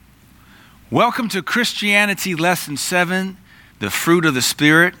Welcome to Christianity Lesson 7, the fruit of the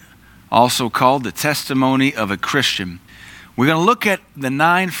Spirit, also called the testimony of a Christian. We're going to look at the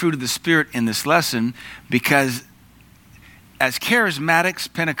 9 fruit of the Spirit in this lesson because as charismatics,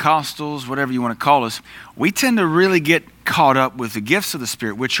 Pentecostals, whatever you want to call us, we tend to really get caught up with the gifts of the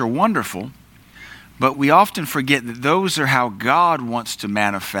Spirit, which are wonderful, but we often forget that those are how God wants to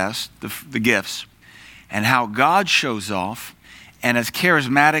manifest the gifts and how God shows off. And as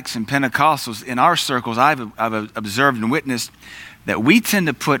charismatics and Pentecostals in our circles, I've observed and witnessed that we tend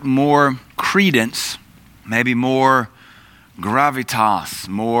to put more credence, maybe more gravitas,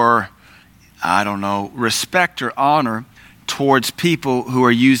 more, respect or honor towards people who are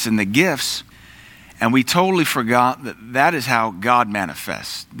using the gifts. And we totally forgot that that is how God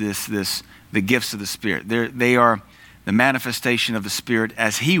manifests the gifts of the Spirit. They are the manifestation of the Spirit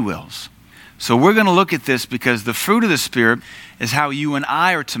as He wills. So we're going to look at this because the fruit of the Spirit is how you and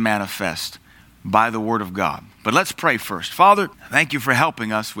I are to manifest by the Word of God. But let's pray first. Father, thank you for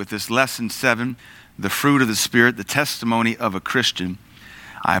helping us with this lesson 7, the fruit of the Spirit, the testimony of a Christian.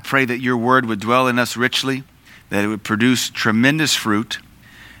 I pray that your Word would dwell in us richly, that it would produce tremendous fruit,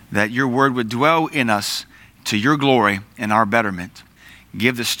 that your Word would dwell in us to your glory and our betterment.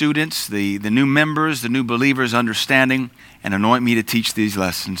 Give the students, the new members, the new believers understanding, and anoint me to teach these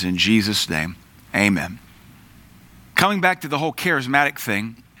lessons in Jesus' name. Amen. Coming back to the whole charismatic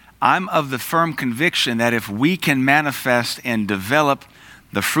thing, I'm of the firm conviction that if we can manifest and develop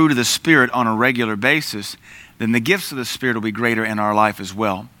the fruit of the Spirit on a regular basis, then the gifts of the Spirit will be greater in our life as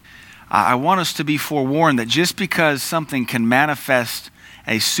well. I want us to be forewarned that just because something can manifest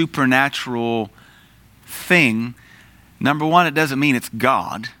a supernatural thing, number one, it doesn't mean it's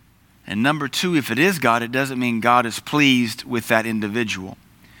God. And number two, if it is God, it doesn't mean God is pleased with that individual.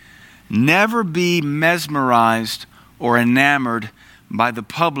 Never be mesmerized or enamored by the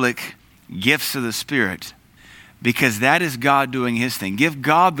public gifts of the Spirit, because that is God doing His thing. Give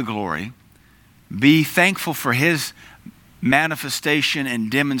God the glory. Be thankful for His manifestation and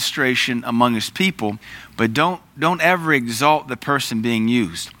demonstration among His people, but don't ever exalt the person being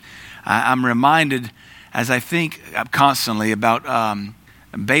used. I'm reminded, as I think constantly, about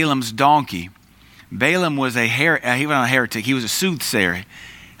Balaam's donkey. Balaam was he was not a heretic. He was a soothsayer.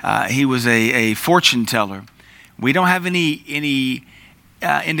 He was a fortune teller. We don't have any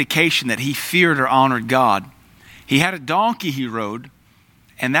indication that he feared or honored God. He had a donkey he rode,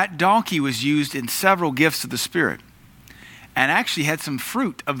 and that donkey was used in several gifts of the Spirit, and actually had some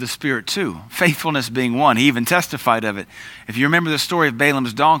fruit of the Spirit too, faithfulness being one. He even testified of it. If you remember the story of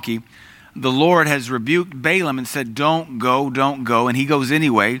Balaam's donkey, the Lord has rebuked Balaam and said, don't go. And he goes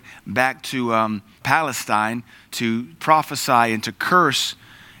anyway back to Palestine to prophesy and to curse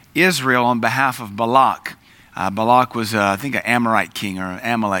Israel on behalf of Balak. Balak was, I think, an Amorite king or an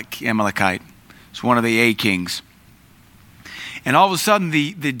Amalekite. It's one of the A kings. And all of a sudden,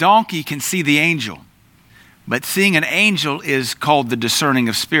 the donkey can see the angel. But seeing an angel is called the discerning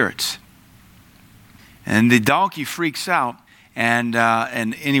of spirits. And the donkey freaks out. And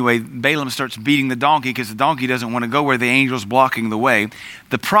anyway, Balaam starts beating the donkey because the donkey doesn't want to go where the angel's blocking the way.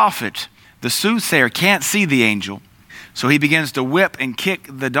 The prophet, the soothsayer, can't see the angel. So he begins to whip and kick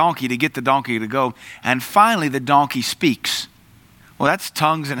the donkey to get the donkey to go. And finally, the donkey speaks. Well, that's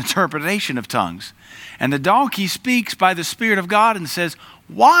tongues and interpretation of tongues. And the donkey speaks by the Spirit of God and says,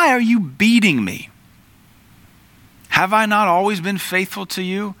 "Why are you beating me? Have I not always been faithful to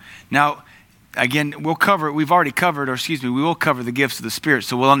you?" Now, again, we will cover the gifts of the Spirit,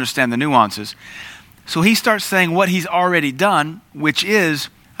 so we'll understand the nuances. So he starts saying what he's already done, which is,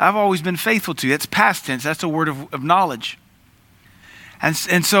 I've always been faithful to you. That's past tense. That's a word of knowledge. And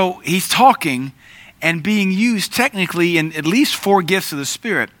so he's talking and being used technically in at least 4 gifts of the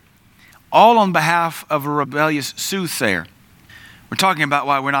Spirit, all on behalf of a rebellious soothsayer. We're talking about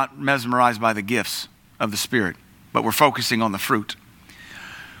why we're not mesmerized by the gifts of the Spirit, but we're focusing on the fruit.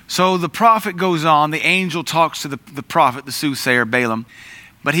 So the prophet goes on, the angel talks to the prophet, the soothsayer, Balaam,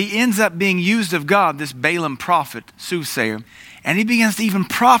 but he ends up being used of God, this Balaam prophet, soothsayer, and he begins to even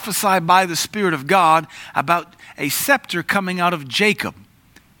prophesy by the Spirit of God about a scepter coming out of Jacob.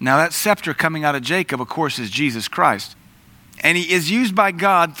 Now that scepter coming out of Jacob, of course, is Jesus Christ. And he is used by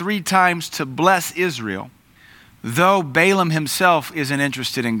God 3 times to bless Israel, though Balaam himself isn't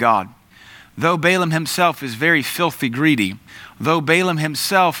interested in God. Though Balaam himself is very filthy greedy, though Balaam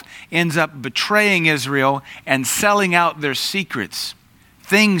himself ends up betraying Israel and selling out their secrets,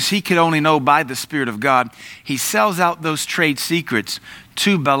 things he could only know by the Spirit of God, he sells out those trade secrets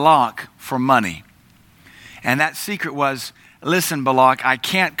to Balak for money. And that secret was, listen, Balak, I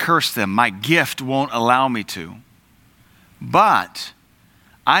can't curse them. My gift won't allow me to. But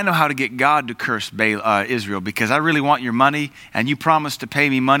I know how to get God to curse Israel because I really want your money, and you promised to pay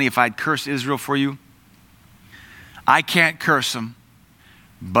me money if I'd curse Israel for you. I can't curse them,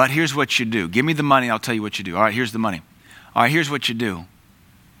 but here's what you do. Give me the money, I'll tell you what you do. All right, here's the money. All right, here's what you do.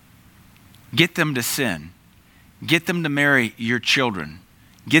 Get them to sin. Get them to marry your children.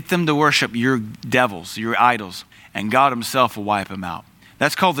 Get them to worship your devils, your idols, and God himself will wipe them out.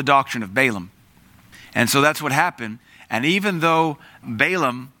 That's called the doctrine of Balaam. And so that's what happened. And even though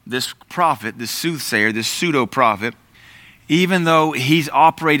Balaam, this prophet, this soothsayer, this pseudo-prophet, even though he's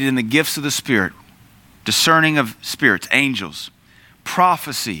operated in the gifts of the Spirit, discerning of spirits, angels,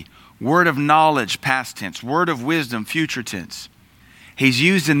 prophecy, word of knowledge, past tense, word of wisdom, future tense, he's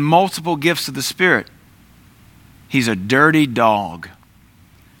used in multiple gifts of the Spirit. He's a dirty dog.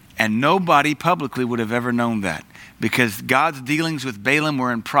 And nobody publicly would have ever known that because God's dealings with Balaam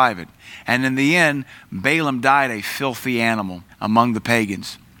were in private. And in the end, Balaam died a filthy animal among the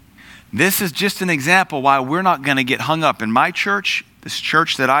pagans. This is just an example why we're not going to get hung up. In my church, this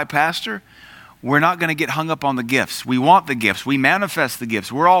church that I pastor, we're not going to get hung up on the gifts. We want the gifts. We manifest the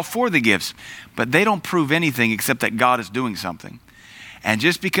gifts. We're all for the gifts. But they don't prove anything except that God is doing something. And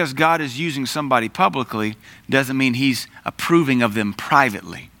just because God is using somebody publicly doesn't mean he's approving of them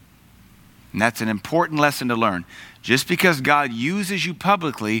privately. And that's an important lesson to learn. Just because God uses you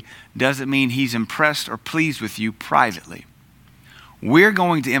publicly doesn't mean he's impressed or pleased with you privately. We're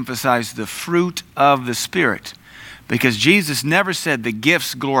going to emphasize the fruit of the Spirit because Jesus never said the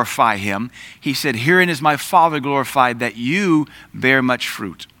gifts glorify him. He said, herein is my Father glorified that you bear much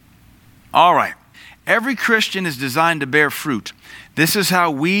fruit. All right. Every Christian is designed to bear fruit. This is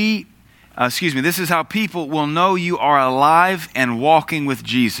how this is how people will know you are alive and walking with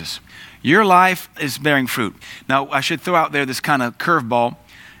Jesus. Your life is bearing fruit. Now, I should throw out there this kind of curveball.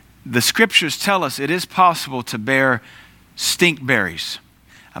 The scriptures tell us it is possible to bear stink berries.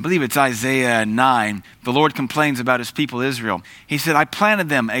 I believe it's Isaiah 9. The Lord complains about his people Israel. He said, I planted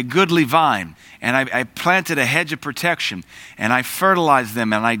them a goodly vine, and I planted a hedge of protection, and I fertilized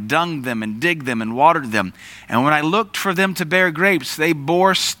them, and I dunged them, and digged them, and watered them. And when I looked for them to bear grapes, they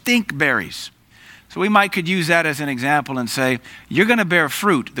bore stink berries. So we could use that as an example and say, you're going to bear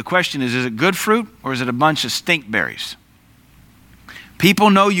fruit. The question is it good fruit or is it a bunch of stink berries? People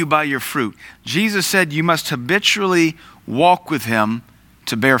know you by your fruit. Jesus said you must habitually walk with him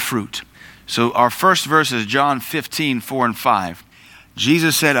to bear fruit. So our first verse is John 15, 4 and 5.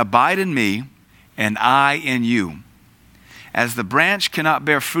 Jesus said, abide in me and I in you. As the branch cannot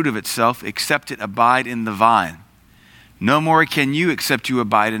bear fruit of itself except it abide in the vine. No more can you except you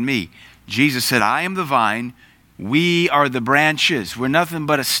abide in me. Jesus said, I am the vine, we are the branches. We're nothing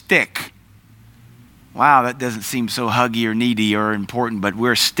but a stick. Wow, that doesn't seem so huggy or needy or important, but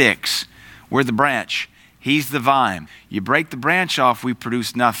we're sticks. We're the branch. He's the vine. You break the branch off, we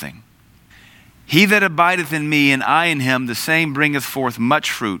produce nothing. He that abideth in me and I in him, the same bringeth forth much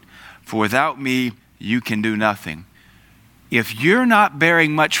fruit, for without me you can do nothing. If you're not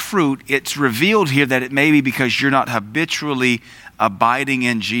bearing much fruit, it's revealed here that it may be because you're not habitually abiding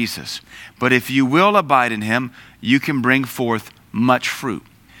in Jesus. But if you will abide in him, you can bring forth much fruit.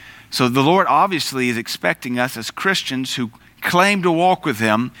 So the Lord obviously is expecting us as Christians who claim to walk with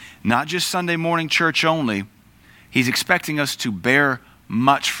him, not just Sunday morning church only. He's expecting us to bear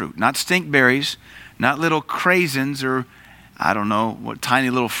much fruit, not stink berries, not little craisins or I don't know what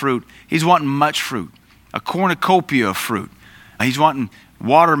tiny little fruit. He's wanting much fruit, a cornucopia of fruit. He's wanting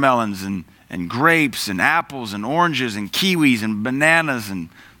watermelons and grapes and apples and oranges and kiwis and bananas and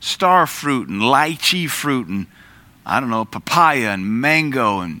star fruit and lychee fruit and I don't know, papaya and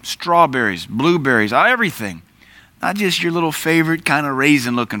mango and strawberries, blueberries, everything. Not just your little favorite kind of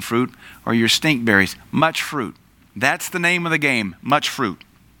raisin looking fruit or your stink berries. Much fruit. That's the name of the game, much fruit.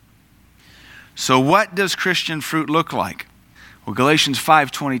 So what does Christian fruit look like? Well, Galatians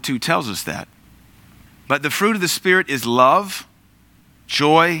 5:22 tells us that. But the fruit of the Spirit is love,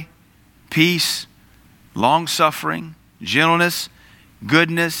 joy, peace, long-suffering, gentleness,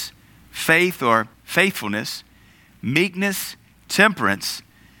 goodness, faith or faithfulness, meekness, temperance.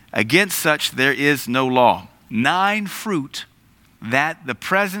 Against such there is no law. 9 fruit that the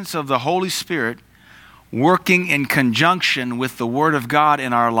presence of the Holy Spirit working in conjunction with the Word of God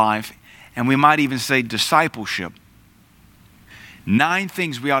in our life, and we might even say discipleship. 9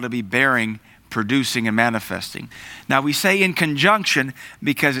 things we ought to be bearing, producing, and manifesting. Now we say in conjunction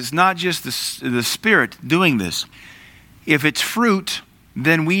because it's not just the Spirit doing this. If it's fruit,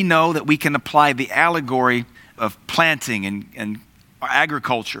 then we know that we can apply the allegory of planting and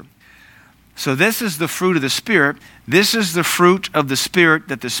agriculture. So this is the fruit of the Spirit. This is the fruit of the Spirit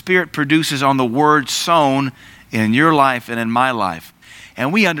that the Spirit produces on the word sown in your life and in my life.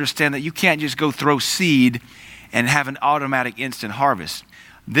 And we understand that you can't just go throw seed and have an automatic instant harvest.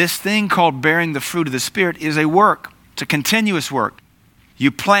 This thing called bearing the fruit of the Spirit is a work. It's a continuous work. You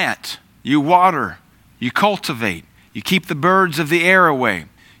plant, you water, you cultivate, you keep the birds of the air away,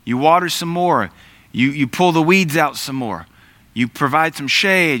 you water some more, you pull the weeds out some more, you provide some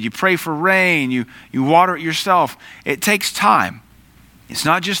shade, you pray for rain, you water it yourself. It takes time. It's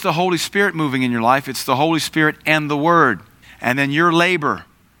not just the Holy Spirit moving in your life, it's the Holy Spirit and the Word, and then your labor.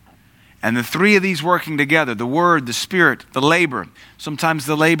 And the three of these working together, the Word, the Spirit, the labor. Sometimes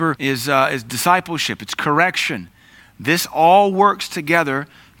the labor is discipleship, it's correction. This all works together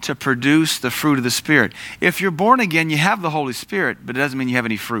to produce the fruit of the Spirit. If you're born again, you have the Holy Spirit, but it doesn't mean you have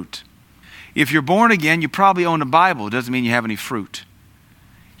any fruit. If you're born again, you probably own a Bible. It doesn't mean you have any fruit.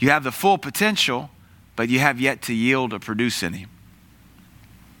 You have the full potential, but you have yet to yield or produce any.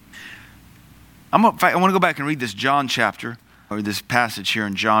 I want to go back and read this John chapter, or this passage here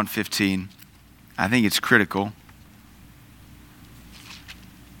in John 15. I think it's critical.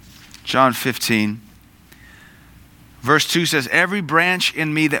 John 15. Verse 2 says, every branch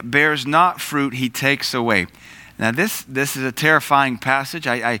in me that bears not fruit, he takes away. Now this is a terrifying passage.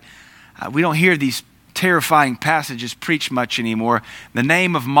 We don't hear these terrifying passages preached much anymore. The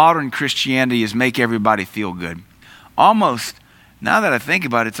name of modern Christianity is make everybody feel good. Almost, now that I think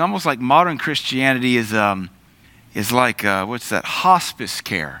about it, it's almost like modern Christianity is like, what's that, hospice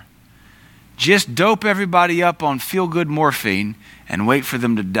care. Just dope everybody up on feel-good morphine and wait for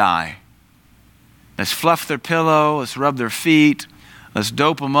them to die. Let's fluff their pillow, let's rub their feet, let's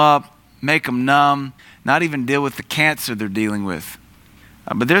dope them up, make them numb, not even deal with the cancer they're dealing with.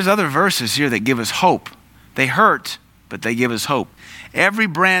 But there's other verses here that give us hope. They hurt, but they give us hope. Every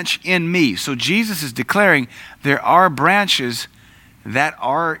branch in me. So Jesus is declaring there are branches that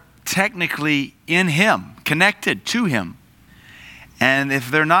are technically in him, connected to him. And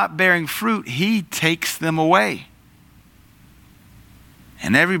if they're not bearing fruit, he takes them away.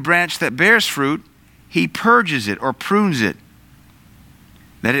 And every branch that bears fruit, he purges it or prunes it,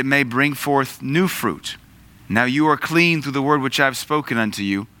 that it may bring forth new fruit. Now you are clean through the word which I have spoken unto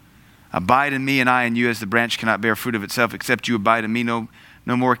you. Abide in me and I in you, as the branch cannot bear fruit of itself except you abide in me. No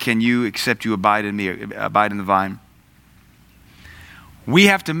more can you except you abide in me, abide in the vine. We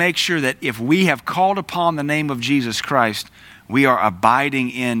have to make sure that if we have called upon the name of Jesus Christ, we are abiding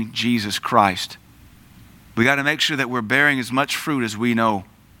in Jesus Christ. We got to make sure that we're bearing as much fruit as we know,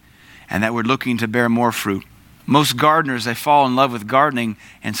 and that we're looking to bear more fruit. Most gardeners, they fall in love with gardening,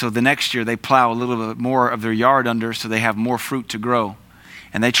 and so the next year they plow a little bit more of their yard under so they have more fruit to grow.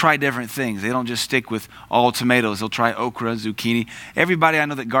 And they try different things. They don't just stick with all tomatoes. They'll try okra, zucchini. Everybody I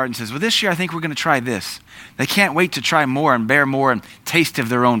know that gardens says, well, this year I think we're going to try this. They can't wait to try more and bear more and taste of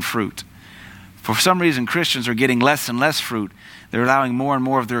their own fruit. For some reason, Christians are getting less and less fruit. They're allowing more and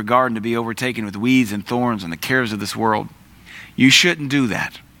more of their garden to be overtaken with weeds and thorns and the cares of this world. You shouldn't do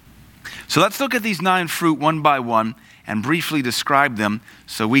that. So let's look at these 9 fruit one by one and briefly describe them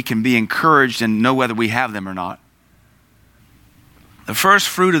so we can be encouraged and know whether we have them or not. The first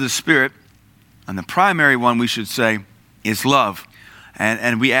fruit of the Spirit, and the primary one we should say, is love.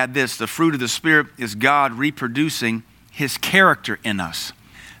 And we add this, the fruit of the Spirit is God reproducing his character in us.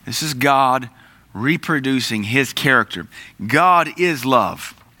 This is God reproducing his character. God is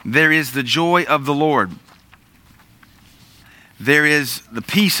love. There is the joy of the Lord. There is the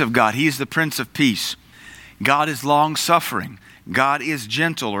peace of God. He is the Prince of Peace. God is long-suffering. God is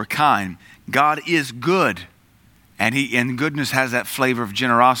gentle or kind. God is good. And goodness has that flavor of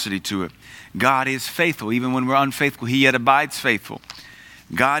generosity to it. God is faithful. Even when we're unfaithful, he yet abides faithful.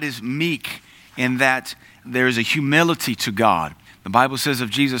 God is meek in that there is a humility to God. The Bible says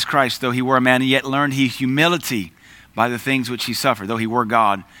of Jesus Christ, though he were a man, yet learned he humility by the things which he suffered. Though he were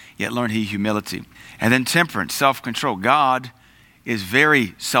God, yet learned he humility. And then temperance, self-control. God is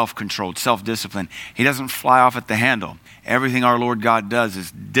very self-controlled, self-disciplined. He doesn't fly off at the handle. Everything our Lord God does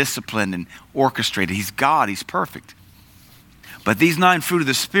is disciplined and orchestrated. He's God. He's perfect. But these 9 fruit of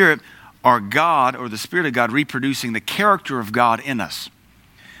the Spirit are God, or the Spirit of God, reproducing the character of God in us.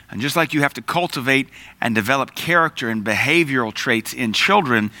 And just like you have to cultivate and develop character and behavioral traits in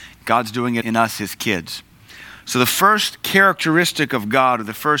children, God's doing it in us, his kids. So the first characteristic of God, or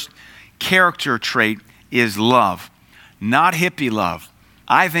the first character trait, is love. Not hippie love.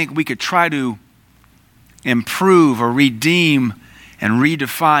 I think we could try to improve or redeem and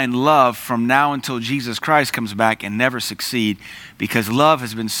redefine love from now until Jesus Christ comes back and never succeed, because love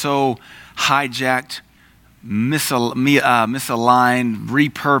has been so hijacked, misaligned,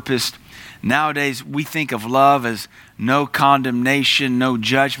 repurposed, Nowadays, we think of love as no condemnation, no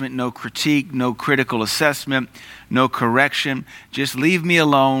judgment, no critique, no critical assessment, no correction. Just leave me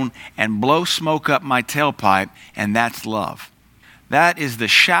alone and blow smoke up my tailpipe, and that's love. That is the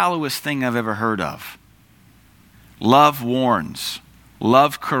shallowest thing I've ever heard of. Love warns.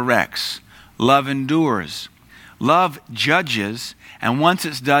 Love corrects. Love endures. Love judges. And once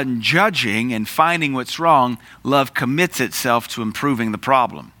it's done judging and finding what's wrong, love commits itself to improving the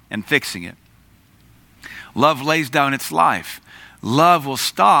problem and fixing it. Love lays down its life. Love will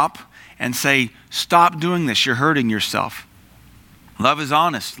stop and say, stop doing this. You're hurting yourself. Love is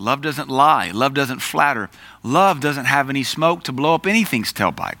honest. Love doesn't lie. Love doesn't flatter. Love doesn't have any smoke to blow up anything's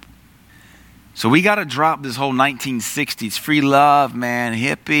tailpipe. So we got to drop this whole 1960s free love, man,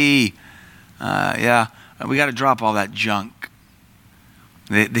 hippie. We got to drop all that junk.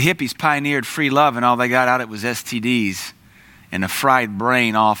 The hippies pioneered free love, and all they got out of it was STDs and a fried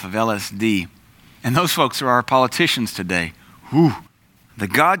brain off of LSD. And those folks are our politicians today. Whew. The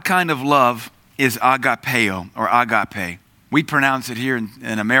God kind of love is agapeo, or agape. We pronounce it here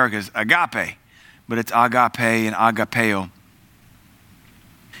in America as agape, but it's agape and agapeo.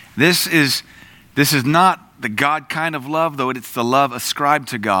 This is not the God kind of love, though it's the love ascribed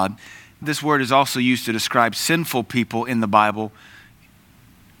to God. This word is also used to describe sinful people in the Bible,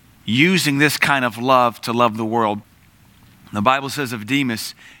 using this kind of love to love the world. The Bible says of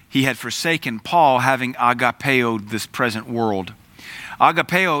Demas, he had forsaken Paul, having agapeoed this present world.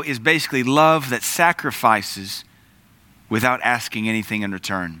 Agapeo is basically love that sacrifices without asking anything in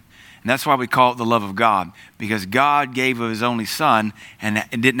return. And that's why we call it the love of God, because God gave of his only son and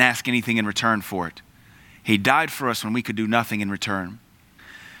didn't ask anything in return for it. He died for us when we could do nothing in return.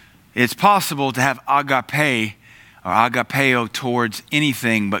 It's possible to have agape or agapeo towards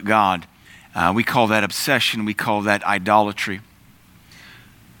anything but God. We call that obsession. We call that idolatry.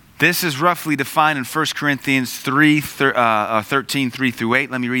 This is roughly defined in 1 Corinthians 13, 3 through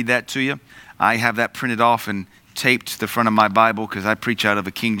 8. Let me read that to you. I have that printed off and taped to the front of my Bible because I preach out of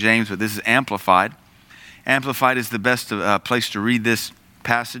a King James, but this is Amplified. Amplified is the best place to read this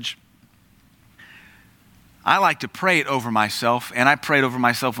passage. I like to pray it over myself, and I pray it over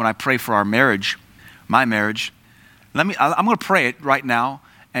myself when I pray for our marriage, my marriage. I'm going to pray it right now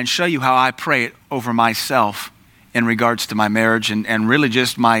and show you how I pray it over myself in regards to my marriage and really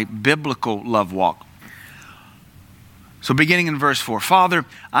just my biblical love walk. So beginning in verse 4, Father,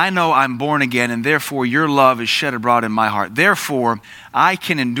 I know I'm born again, and therefore your love is shed abroad in my heart. Therefore, I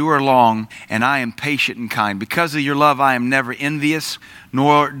can endure long, and I am patient and kind. Because of your love, I am never envious,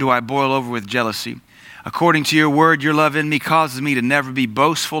 nor do I boil over with jealousy. According to your word, your love in me causes me to never be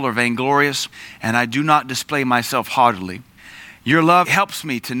boastful or vainglorious, and I do not display myself haughtily. Your love helps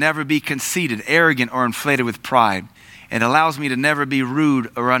me to never be conceited, arrogant, or inflated with pride. It allows me to never be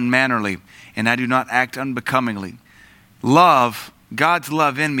rude or unmannerly, and I do not act unbecomingly. Love, God's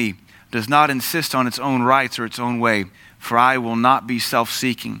love in me, does not insist on its own rights or its own way, for I will not be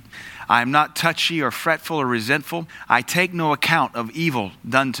self-seeking. I am not touchy or fretful or resentful. I take no account of evil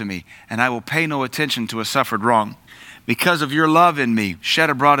done to me, and I will pay no attention to a suffered wrong. Because of your love in me, shed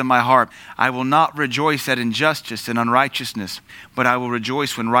abroad in my heart, I will not rejoice at injustice and unrighteousness, but I will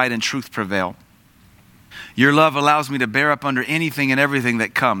rejoice when right and truth prevail. Your love allows me to bear up under anything and everything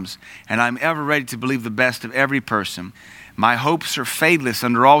that comes, and I'm ever ready to believe the best of every person. My hopes are fadeless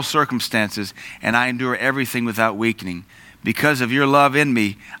under all circumstances, and I endure everything without weakening. Because of your love in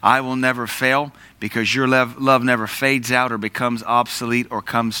me, I will never fail, because your love never fades out or becomes obsolete or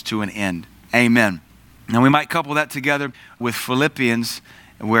comes to an end. Amen. Now we might couple that together with Philippians,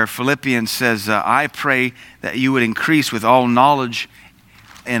 where Philippians says, I pray that you would increase with all knowledge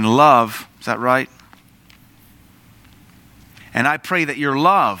and love. Is that right? And I pray that your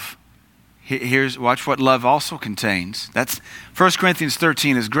love, watch what love also contains. That's 1 Corinthians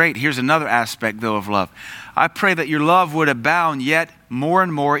 13 is great. Here's another aspect, though, of love. I pray that your love would abound yet more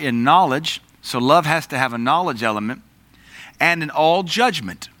and more in knowledge. So love has to have a knowledge element, and in all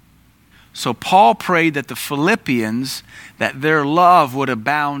judgment. So Paul prayed that the Philippians, that their love would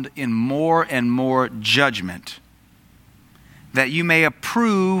abound in more and more judgment, that you may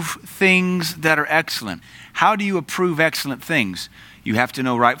approve things that are excellent. How do you approve excellent things? You have to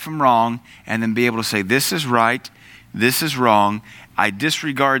know right from wrong, and then be able to say, this is right, this is wrong, I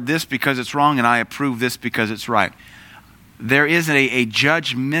disregard this because it's wrong, and I approve this because it's right. There is a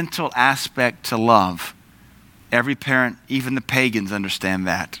judgmental aspect to love. Every parent, even the pagans, understand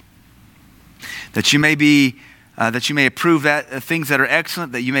that. That you may approve things that are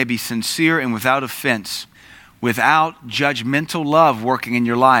excellent, that you may be sincere and without offense. Without judgmental love working in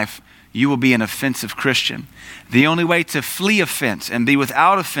your life, you will be an offensive Christian. The only way to flee offense and be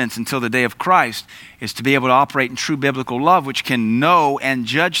without offense until the day of Christ is to be able to operate in true biblical love, which can know and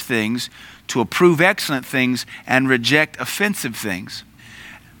judge things, to approve excellent things and reject offensive things.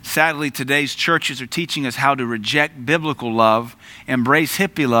 Sadly, today's churches are teaching us how to reject biblical love, embrace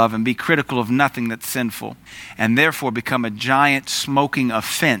hippie love, and be critical of nothing that's sinful, and therefore become a giant smoking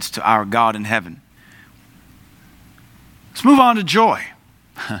offense to our God in heaven. Let's move on to joy.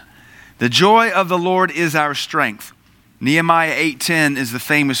 The joy of the Lord is our strength. Nehemiah 8:10 is the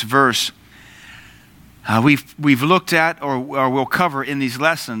famous verse we've looked at or we'll cover in these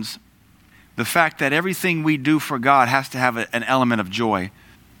lessons. The fact that everything we do for God has to have an element of joy.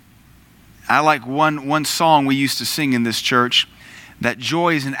 I like one song we used to sing in this church, that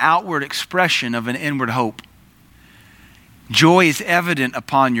joy is an outward expression of an inward hope. Joy is evident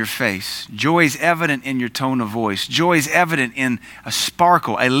upon your face. Joy is evident in your tone of voice. Joy is evident in a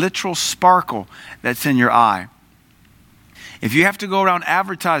sparkle, a literal sparkle that's in your eye. If you have to go around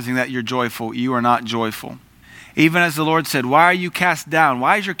advertising that you're joyful, you are not joyful. Even as the Lord said, why are you cast down?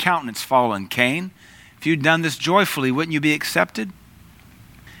 Why is your countenance fallen, Cain? If you'd done this joyfully, wouldn't you be accepted?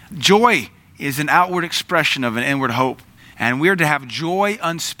 Joy is an outward expression of an inward hope. And we're to have joy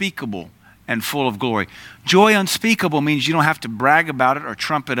unspeakable and full of glory. Joy unspeakable means you don't have to brag about it or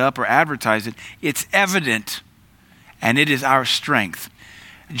trump it up or advertise it. It's evident, and it is our strength.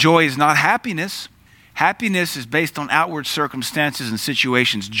 Joy is not happiness. Happiness is based on outward circumstances and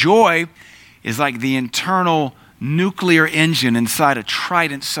situations. Joy is like the internal nuclear engine inside a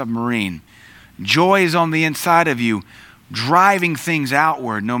Trident submarine. Joy is on the inside of you, driving things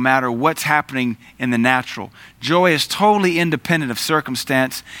outward no matter what's happening in the natural. Joy is totally independent of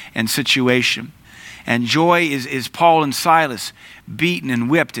circumstance and situation. And joy is Paul and Silas, beaten and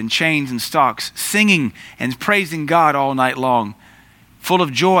whipped in chains and stocks, singing and praising God all night long, full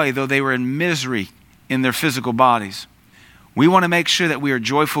of joy though they were in misery in their physical bodies. We want to make sure that we are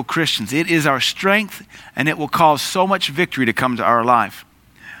joyful Christians. It is our strength, and it will cause so much victory to come to our life.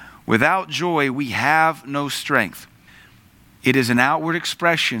 Without joy, we have no strength. It is an outward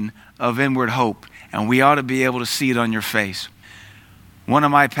expression of inward hope, and we ought to be able to see it on your face. One of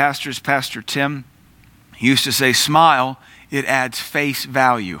my pastors, Pastor Tim, used to say, smile, it adds face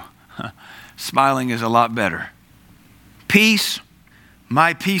value. Smiling is a lot better. Peace,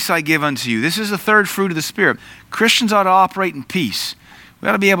 my peace I give unto you. This is the third fruit of the Spirit. Christians ought to operate in peace. We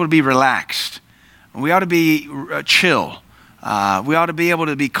ought to be able to be relaxed. We ought to be chill. We ought to be able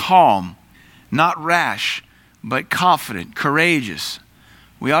to be calm, not rash, but confident, courageous.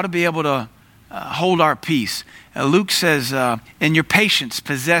 We ought to be able to hold our peace. Luke says, in your patience,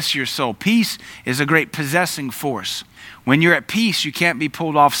 possess your soul. Peace is a great possessing force. When you're at peace, you can't be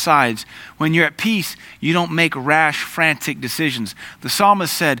pulled off sides. When you're at peace, you don't make rash, frantic decisions. The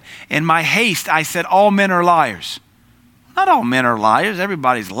psalmist said, in my haste, I said, all men are liars. Not all men are liars.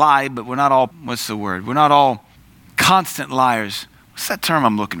 Everybody's lied, but we're not all, what's the word? We're not all constant liars. What's that term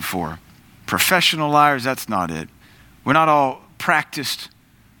I'm looking for? Professional liars, that's not it. We're not all practiced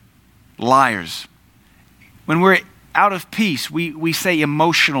liars. When we're out of peace, we say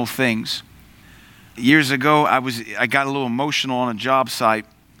emotional things. Years ago, I got a little emotional on a job site,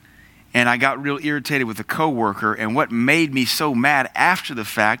 and I got real irritated with a coworker, and what made me so mad after the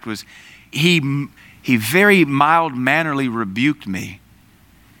fact was he very mild-mannerly rebuked me,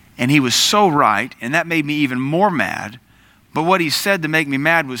 and he was so right, and that made me even more mad. But what he said to make me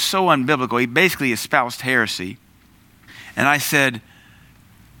mad was so unbiblical. He basically espoused heresy. And I said,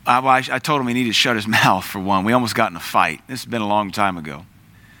 I told him he needed to shut his mouth, for one. We almost got in a fight. This has been a long time ago.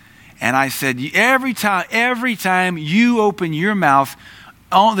 And I said, every time you open your mouth,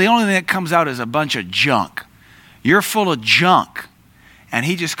 the only thing that comes out is a bunch of junk. You're full of junk. And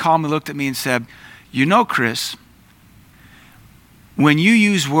he just calmly looked at me and said, you know, Chris, when you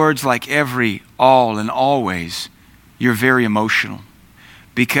use words like every, all, and always, you're very emotional,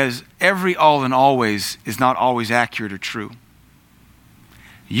 because every, all, and always is not always accurate or true.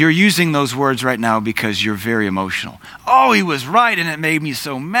 You're using those words right now because you're very emotional. Oh, he was right, and it made me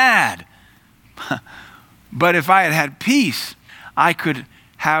so mad. But if I had had peace, I could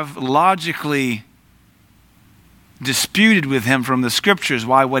have logically disputed with him from the scriptures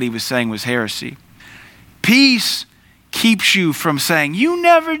why what he was saying was heresy. Peace keeps you from saying, you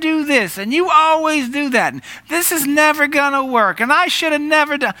never do this, and you always do that, and this is never going to work, and I should have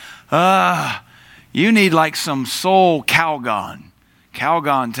never done. You need like some soul Calgon.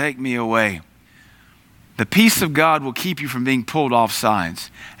 Calgon, take me away. The peace of God will keep you from being pulled off sides,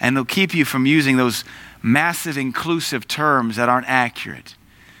 and it'll keep you from using those massive inclusive terms that aren't accurate.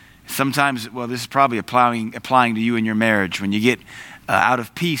 Sometimes, well, this is probably applying to you in your marriage. When you get out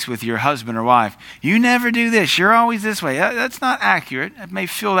of peace with your husband or wife. You never do this. You're always this way. That's not accurate. It may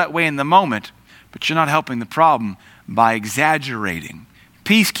feel that way in the moment, but you're not helping the problem by exaggerating.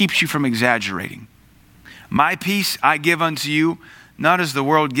 Peace keeps you from exaggerating. My peace I give unto you, not as the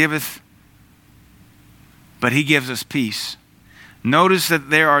world giveth, but he gives us peace. Notice that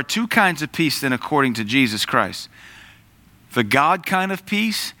there are two kinds of peace then according to Jesus Christ. The God kind of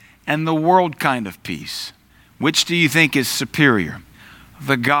peace and the world kind of peace. Which do you think is superior?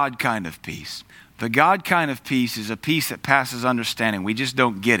 The God kind of peace. The God kind of peace is a peace that passes understanding. We just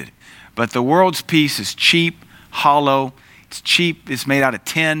don't get it. But the world's peace is cheap, hollow. It's cheap. It's made out of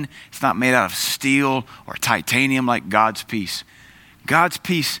tin. It's not made out of steel or titanium like God's peace. God's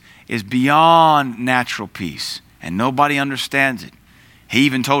peace is beyond natural peace, and nobody understands it. He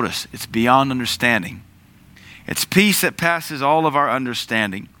even told us it's beyond understanding. It's peace that passes all of our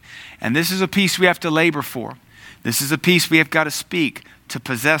understanding. And this is a peace we have to labor for. This is a peace we have got to speak to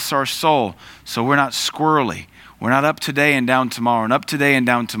possess our soul so we're not squirrely. We're not up today and down tomorrow and up today and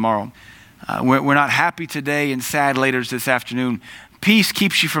down tomorrow. We're not happy today and sad later this afternoon. Peace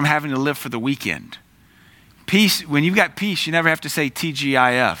keeps you from having to live for the weekend. Peace, when you've got peace, you never have to say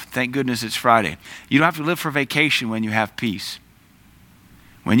TGIF. Thank goodness it's Friday. You don't have to live for vacation when you have peace.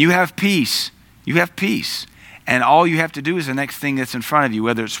 When you have peace, you have peace. And all you have to do is the next thing that's in front of you,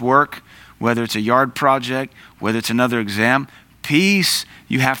 whether it's work, whether it's a yard project, whether it's another exam, peace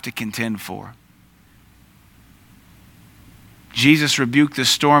you have to contend for. Jesus rebuked the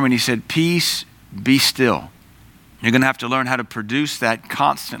storm and he said, peace, be still. You're going to have to learn how to produce that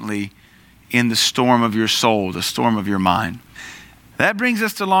constantly in the storm of your soul, the storm of your mind. That brings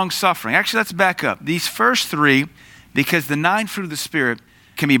us to long suffering. Actually, let's back up. These first three, because the 9 fruit of the Spirit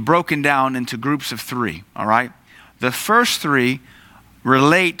can be broken down into groups of 3, all right? The first 3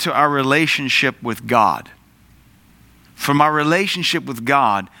 relate to our relationship with God. From our relationship with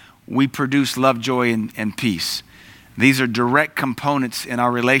God, we produce love, joy, and peace. These are direct components in our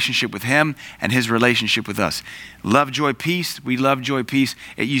relationship with Him and His relationship with us. Love, joy, peace. We love, joy, peace.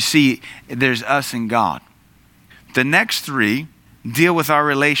 You see, there's us and God. The next 3 deal with our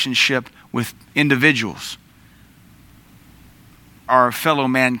relationship with individuals, our fellow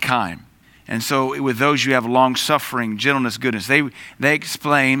mankind. And so with those you have long suffering, gentleness, goodness. They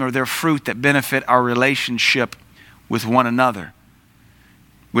explain, or they're fruit that benefit our relationship with one another.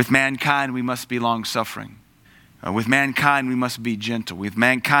 With mankind, we must be long suffering. With mankind, we must be gentle. With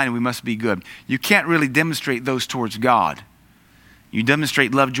mankind, we must be good. You can't really demonstrate those towards God. You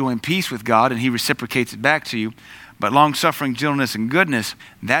demonstrate love, joy, and peace with God, and He reciprocates it back to you. But long-suffering, gentleness, and goodness,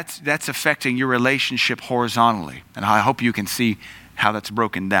 that's affecting your relationship horizontally. And I hope you can see how that's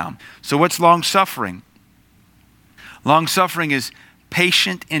broken down. So what's long-suffering? Long-suffering is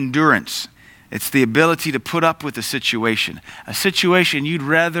patient endurance. It's the ability to put up with a situation you'd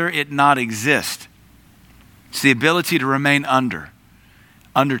rather it not exist. It's the ability to remain under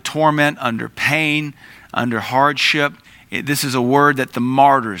torment, under pain, under hardship. This is a word that the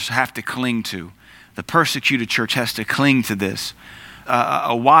martyrs have to cling to. The persecuted church has to cling to this.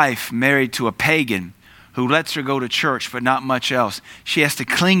 A wife married to a pagan who lets her go to church but not much else, she has to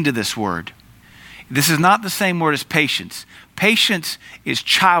cling to this word. This is not the same word as patience. Patience is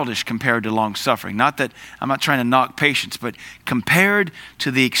childish compared to long suffering. Not that I'm not trying to knock patience, but compared to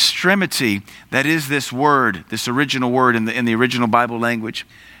the extremity that is this word, this original word in the original Bible language,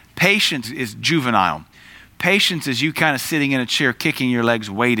 patience is juvenile. Patience is you kind of sitting in a chair, kicking your legs,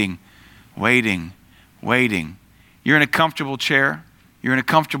 waiting. You're in a comfortable chair. You're in a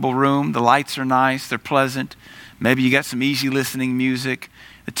comfortable room. The lights are nice. They're pleasant. Maybe you got some easy listening music.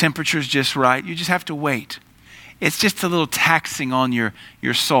 The temperature's just right. You just have to wait. It's just a little taxing on your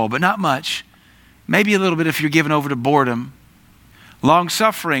soul, but not much. Maybe a little bit if you're given over to boredom. Long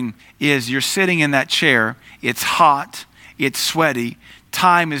suffering is you're sitting in that chair. It's hot. It's sweaty.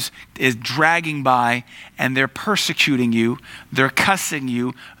 Time is dragging by, and they're persecuting you. They're cussing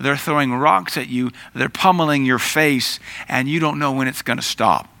you. They're throwing rocks at you. They're pummeling your face, and you don't know when it's going to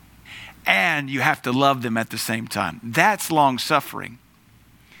stop. And you have to love them at the same time. That's long suffering.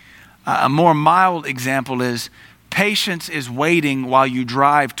 A more mild example is patience is waiting while you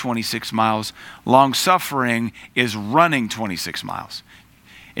drive 26 miles. Long suffering is running 26 miles.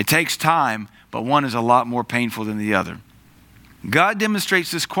 It takes time, but one is a lot more painful than the other. God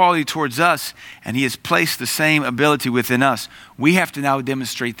demonstrates this quality towards us, and He has placed the same ability within us. We have to now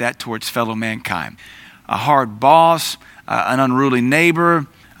demonstrate that towards fellow mankind. A hard boss, an unruly neighbor,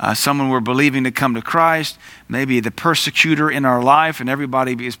 someone we're believing to come to Christ, maybe the persecutor in our life, and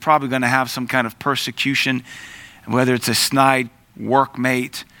everybody is probably going to have some kind of persecution, whether it's a snide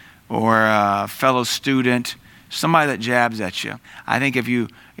workmate or a fellow student, somebody that jabs at you. I think if you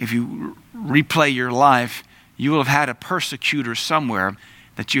replay your life, you will have had a persecutor somewhere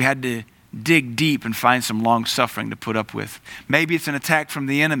that you had to dig deep and find some long suffering to put up with. Maybe it's an attack from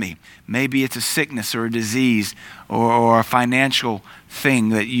the enemy. Maybe it's a sickness or a disease or a financial thing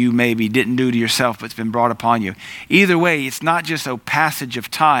that you maybe didn't do to yourself but it's been brought upon you. Either way, it's not just a passage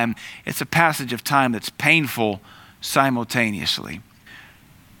of time. It's a passage of time that's painful simultaneously.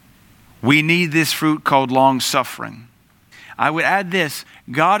 We need this fruit called long suffering. I would add this: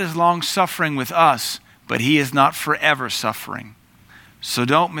 God is long suffering with us, but he is not forever suffering. So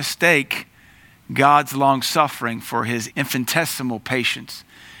don't mistake God's long suffering for his infinitesimal patience,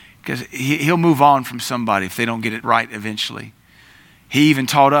 because he'll move on from somebody if they don't get it right eventually. He even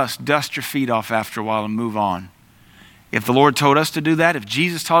taught us, dust your feet off after a while and move on. If the Lord told us to do that, if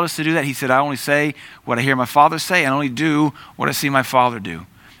Jesus taught us to do that, he said, I only say what I hear my Father say, and only do what I see my Father do.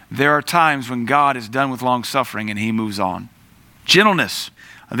 There are times when God is done with long suffering and he moves on. Gentleness.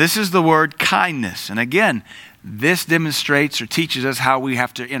 This is the word kindness. And again, this demonstrates or teaches us how we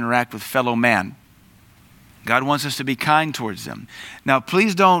have to interact with fellow man. God wants us to be kind towards them. Now,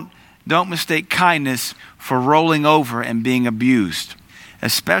 please don't mistake kindness for rolling over and being abused,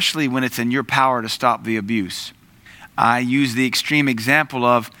 especially when it's in your power to stop the abuse. I use the extreme example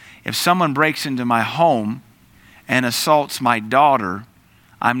of if someone breaks into my home and assaults my daughter,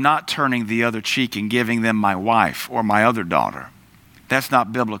 I'm not turning the other cheek and giving them my wife or my other daughter. That's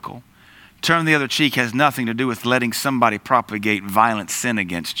not biblical. Turn the other cheek has nothing to do with letting somebody propagate violent sin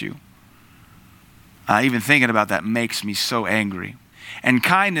against you. Even thinking about that makes me so angry. And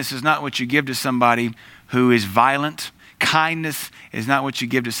kindness is not what you give to somebody who is violent. Kindness is not what you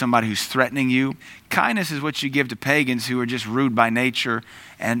give to somebody who's threatening you. Kindness is what you give to pagans who are just rude by nature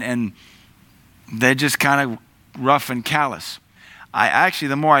and they're just kind of rough and callous.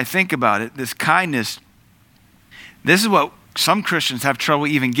 The more I think about it, this kindness, this is what some Christians have trouble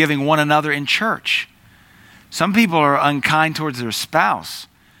even giving one another in church. Some people are unkind towards their spouse.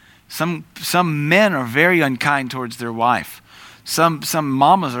 Some men are very unkind towards their wife. Some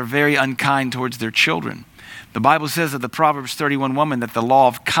mamas are very unkind towards their children. The Bible says of the Proverbs 31 woman that the law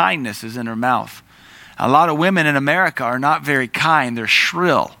of kindness is in her mouth. A lot of women in America are not very kind. They're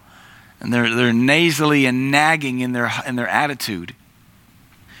shrill. And they're nasally and nagging in their attitude.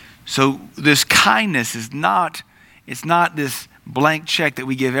 So this kindness is not this blank check that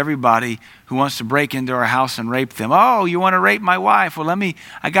we give everybody who wants to break into our house and rape them. Oh, you want to rape my wife? Well,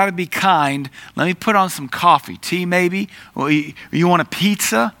 I got to be kind. Let me put on some coffee, tea maybe. Well, you want a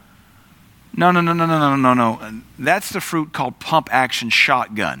pizza? No. That's the fruit called pump action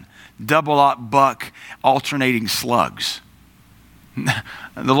shotgun. Double-aught buck alternating slugs.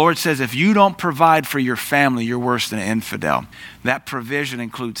 The Lord says if you don't provide for your family, you're worse than an infidel. That provision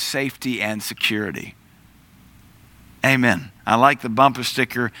includes safety and security. Amen. I like the bumper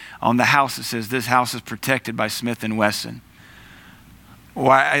sticker on the house that says this house is protected by Smith & Wesson.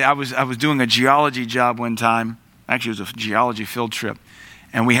 Well, I was doing a geology job one time. Actually, it was a geology field trip.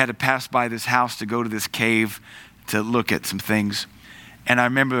 And we had to pass by this house to go to this cave to look at some things. And I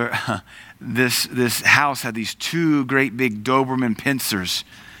remember this house had these two great big Doberman pincers.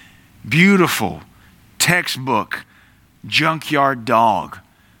 Beautiful, textbook, junkyard dog.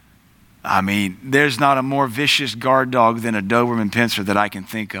 I mean, there's not a more vicious guard dog than a Doberman Pinscher that I can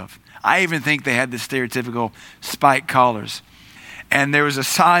think of. I even think they had the stereotypical spike collars. And there was a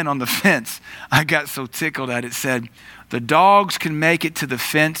sign on the fence. I got so tickled at it. It said, the dogs can make it to the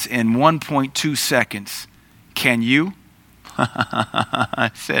fence in 1.2 seconds. Can you?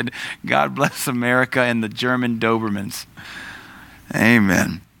 I said, God bless America and the German Dobermans.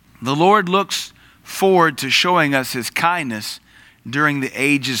 Amen. The Lord looks forward to showing us his kindness during the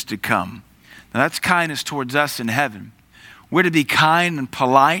ages to come. Now that's kindness towards us in heaven. We're to be kind and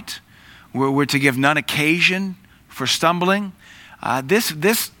polite. We're to give none occasion for stumbling.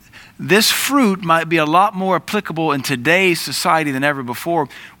 This fruit might be a lot more applicable in today's society than ever before,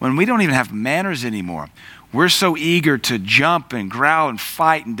 when we don't even have manners anymore. We're so eager to jump and growl and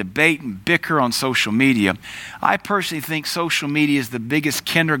fight and debate and bicker on social media. I personally think social media is the biggest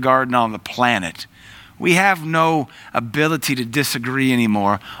kindergarten on the planet. We have no ability to disagree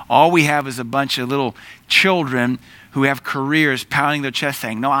anymore. All we have is a bunch of little children who have careers pounding their chest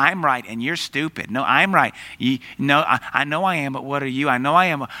saying, no, I'm right and you're stupid. No, I'm right. I know I am, but what are you? I know I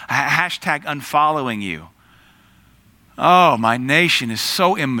am. Hashtag unfollowing you. Oh, my nation is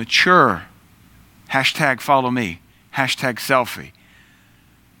so immature. Hashtag follow me. Hashtag selfie.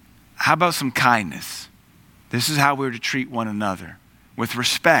 How about some kindness? This is how we're to treat one another, with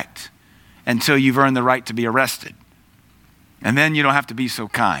respect, until you've earned the right to be arrested. And then you don't have to be so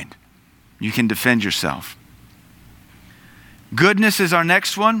kind. You can defend yourself. Goodness is our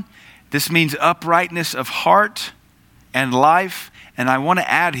next one. This means uprightness of heart and life. And I want to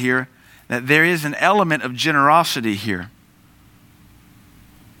add here that there is an element of generosity here.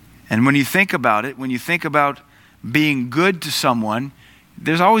 And when you think about it, when you think about being good to someone,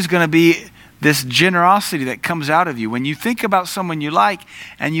 there's always going to be this generosity that comes out of you. When you think about someone you like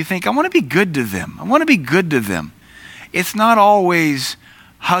and you think, I want to be good to them. I want to be good to them. It's not always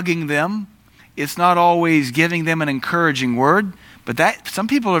hugging them. It's not always giving them an encouraging word. But that some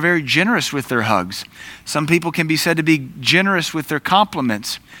people are very generous with their hugs. Some people can be said to be generous with their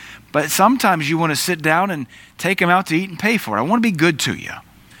compliments. But sometimes you want to sit down and take them out to eat and pay for it. I want to be good to you.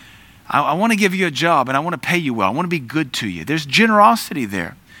 I want to give you a job and I want to pay you well. I want to be good to you. There's generosity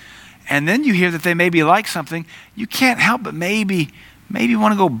there. And then you hear that they maybe like something. You can't help but maybe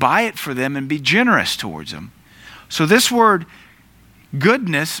want to go buy it for them and be generous towards them. So this word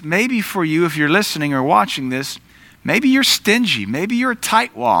goodness, maybe for you, if you're listening or watching this, maybe you're stingy. Maybe you're a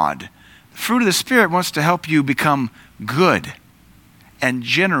tightwad. The fruit of the Spirit wants to help you become good and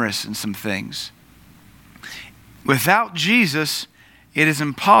generous in some things. Without Jesus, it is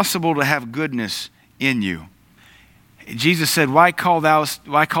impossible to have goodness in you. Jesus said, why callest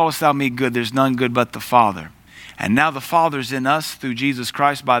thou me good? There's none good but the Father. And now the Father's in us through Jesus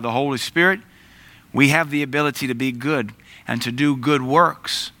Christ by the Holy Spirit. We have the ability to be good and to do good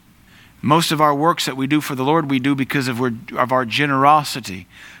works. Most of our works that we do for the Lord, we do because of our generosity.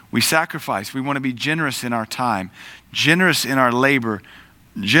 We sacrifice. We want to be generous in our time, generous in our labor,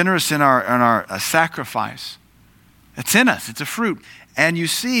 generous in our sacrifice. It's in us. It's a fruit. And you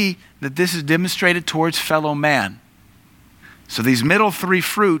see that this is demonstrated towards fellow man. So these middle three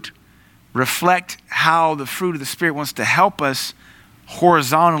fruit reflect how the fruit of the Spirit wants to help us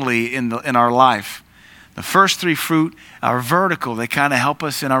horizontally in our life. The first three fruit are vertical. They kind of help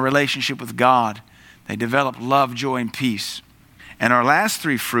us in our relationship with God. They develop love, joy, and peace. And our last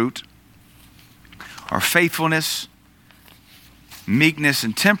three fruit are faithfulness, meekness,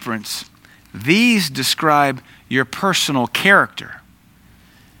 and temperance. These describe your personal character.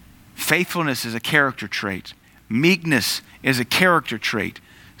 Faithfulness is a character trait. Meekness is a character trait.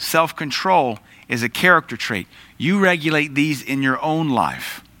 Self-control is a character trait. You regulate these in your own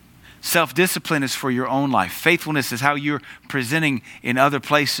life. Self-discipline is for your own life. Faithfulness is how you're presenting in other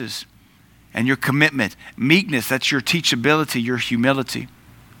places and your commitment. Meekness, that's your teachability, your humility.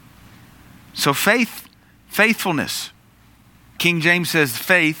 So faithfulness. King James says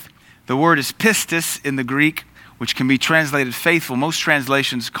faith. The word is pistis in the Greek, which can be translated faithful. Most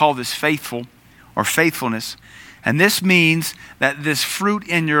translations call this faithful or faithfulness. And this means that this fruit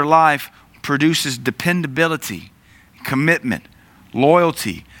in your life produces dependability, commitment,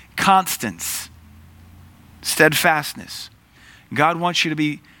 loyalty, constance, steadfastness. God wants you to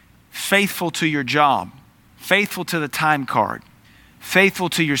be faithful to your job, faithful to the time card, faithful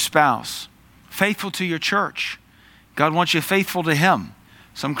to your spouse, faithful to your church. God wants you faithful to Him.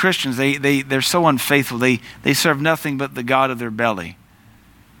 Some Christians, they're so unfaithful. They serve nothing but the God of their belly.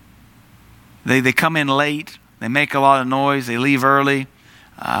 They come in late. They make a lot of noise. They leave early.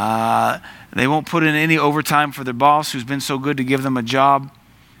 They won't put in any overtime for their boss who's been so good to give them a job.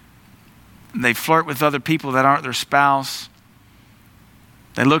 They flirt with other people that aren't their spouse.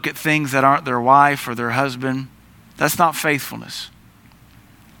 They look at things that aren't their wife or their husband. That's not faithfulness.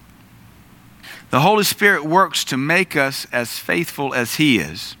 The Holy Spirit works to make us as faithful as He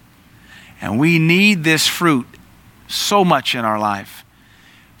is. And we need this fruit so much in our life.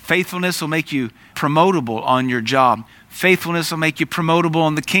 Faithfulness will make you promotable on your job. Faithfulness will make you promotable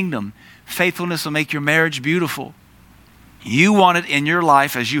in the kingdom. Faithfulness will make your marriage beautiful. You want it in your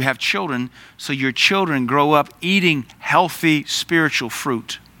life as you have children, so your children grow up eating healthy spiritual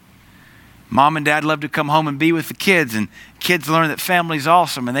fruit. Mom and dad love to come home and be with the kids, and kids learn that family's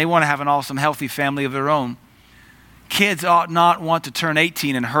awesome, and they want to have an awesome, healthy family of their own. Kids ought not want to turn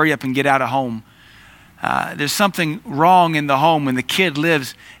 18 and hurry up and get out of home. There's something wrong in the home when the kid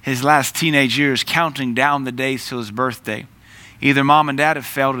lives his last teenage years counting down the days till his birthday. Either mom and dad have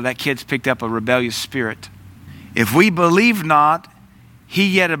failed or that kid's picked up a rebellious spirit. If we believe not, He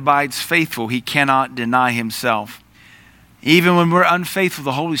yet abides faithful. He cannot deny Himself. Even when we're unfaithful,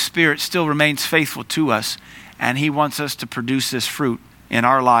 the Holy Spirit still remains faithful to us, and He wants us to produce this fruit in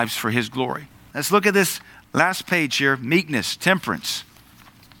our lives for His glory. Let's look at this last page here, meekness, temperance.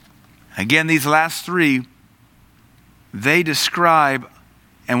 Again, these last three, they describe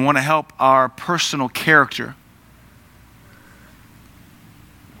and want to help our personal character.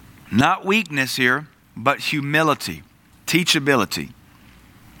 Not weakness here, but humility, teachability.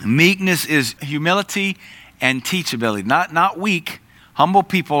 Meekness is humility and teachability. Not weak. Humble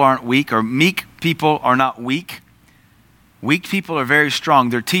people aren't weak, or meek people are not weak. Weak people are very strong.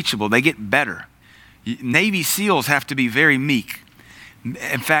 They're teachable. They get better. Navy SEALs have to be very meek.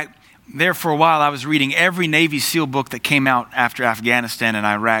 In fact, there for a while I was reading every Navy SEAL book that came out after Afghanistan and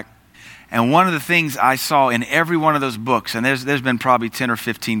Iraq. And one of the things I saw in every one of those books, and there's been probably 10 or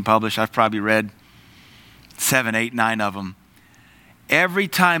 15 published. I've probably read 7, 8, 9 of them. Every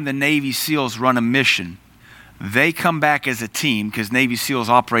time the Navy SEALs run a mission, they come back as a team, because Navy SEALs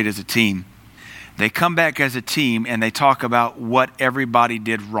operate as a team. They come back as a team and they talk about what everybody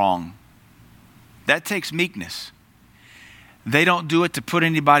did wrong. That takes meekness. They don't do it to put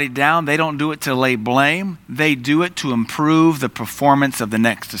anybody down. They don't do it to lay blame. They do it to improve the performance of the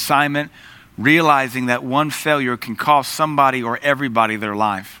next assignment, realizing that one failure can cost somebody or everybody their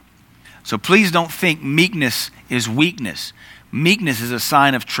life. So please don't think meekness is weakness. Meekness is a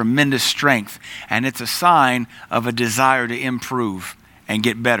sign of tremendous strength, and it's a sign of a desire to improve and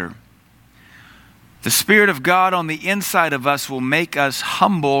get better. The Spirit of God on the inside of us will make us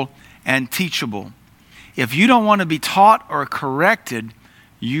humble and teachable. If you don't want to be taught or corrected,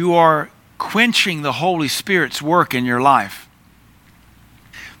 you are quenching the Holy Spirit's work in your life.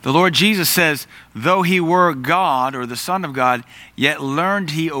 The Lord Jesus says, though he were God or the Son of God, yet learned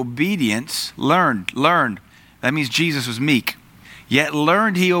he obedience. Learned. That means Jesus was meek. Yet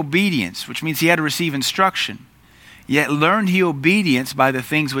learned he obedience, which means he had to receive instruction. Yet learned he obedience by the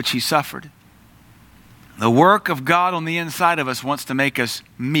things which he suffered. The work of God on the inside of us wants to make us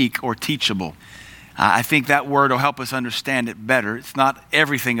meek or teachable. I think that word will help us understand it better. It's not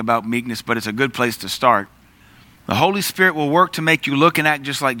everything about meekness, but it's a good place to start. The Holy Spirit will work to make you look and act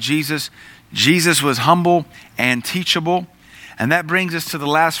just like Jesus. Jesus was humble and teachable. And that brings us to the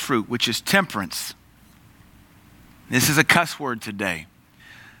last fruit, which is temperance. This is a cuss word today.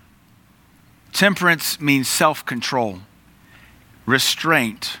 Temperance means self-control,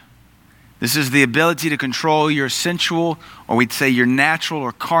 restraint. This is the ability to control your sensual, or we'd say your natural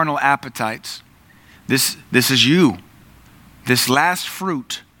or carnal appetites. This is you. This last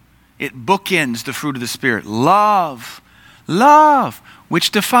fruit, it bookends the fruit of the Spirit. Love,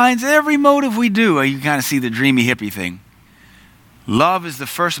 which defines every motive we do. You kind of see the dreamy hippie thing. Love is the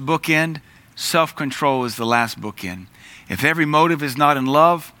first bookend. Self-control is the last bookend. If every motive is not in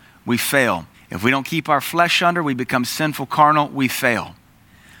love, we fail. If we don't keep our flesh under, we become sinful, carnal, we fail.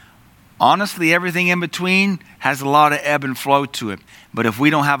 Honestly, everything in between has a lot of ebb and flow to it. But if we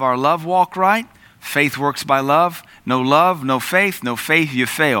don't have our love walk right, faith works by love, no faith, you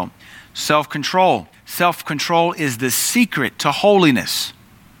fail. Self-control. Self-control is the secret to holiness.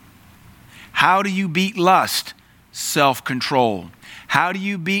 How do you beat lust? Self-control. How do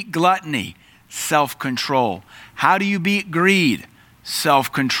you beat gluttony? Self-control. How do you beat greed?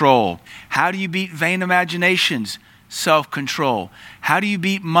 Self-control. How do you beat vain imaginations? Self-control. How do you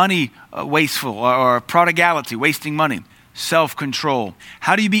beat money wasteful or prodigality, wasting money? Self-control.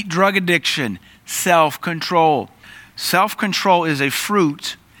 How do you beat drug addiction? Self-control. Self-control is a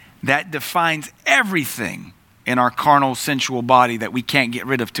fruit that defines everything in our carnal, sensual body that we can't get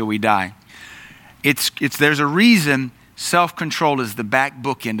rid of till we die. There's a reason self-control is the back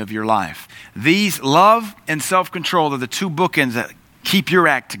bookend of your life. These, love and self-control, are the two bookends that keep your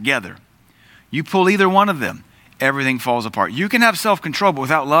act together. You pull either one of them, everything falls apart. You can have self-control, but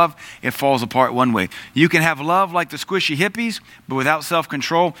without love, it falls apart one way. You can have love like the squishy hippies, but without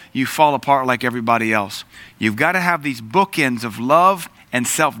self-control, you fall apart like everybody else. You've got to have these bookends of love and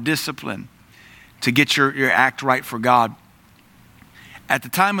self-discipline to get your act right for God. At the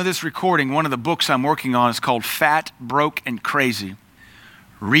time of this recording, one of the books I'm working on is called Fat, Broke, and Crazy: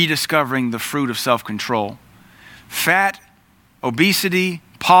 Rediscovering the Fruit of Self-Control. Fat, obesity,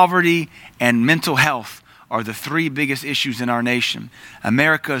 poverty, and mental health are the three biggest issues in our nation.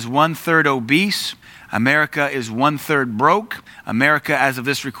 America is 1/3 obese. America is 1/3 broke. America, as of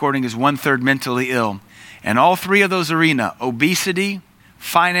this recording, is 1/3 mentally ill. And all three of those arenas, obesity,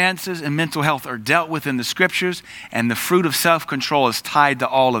 finances, and mental health, are dealt with in the scriptures, and the fruit of self-control is tied to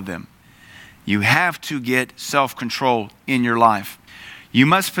all of them. You have to get self-control in your life. You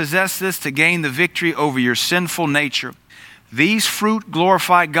must possess this to gain the victory over your sinful nature. These fruit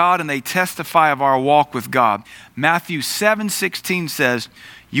glorify God, and they testify of our walk with God. Matthew 7:16 says,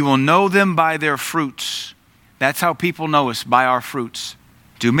 "You will know them by their fruits." That's how people know us, by our fruits.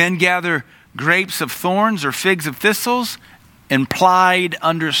 Do men gather grapes of thorns or figs of thistles? Implied,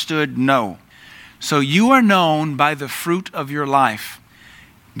 understood, no. So you are known by the fruit of your life.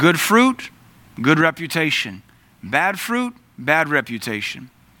 Good fruit, good reputation. Bad fruit, bad reputation.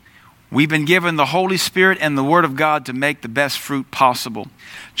 We've been given the Holy Spirit and the Word of God to make the best fruit possible.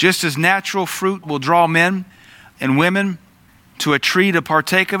 Just as natural fruit will draw men and women to a tree to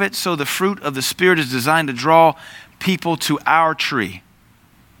partake of it, so the fruit of the Spirit is designed to draw people to our tree.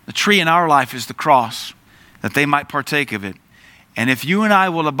 The tree in our life is the cross, that they might partake of it. And if you and I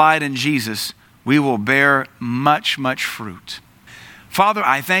will abide in Jesus, we will bear much, much fruit. Father,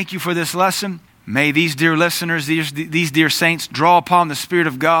 I thank you for this lesson. May these dear listeners, these dear saints, draw upon the Spirit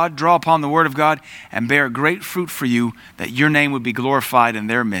of God, draw upon the Word of God, and bear great fruit for you, that your name would be glorified in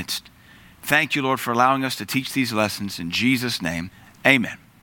their midst. Thank you, Lord, for allowing us to teach these lessons. In Jesus' name, amen.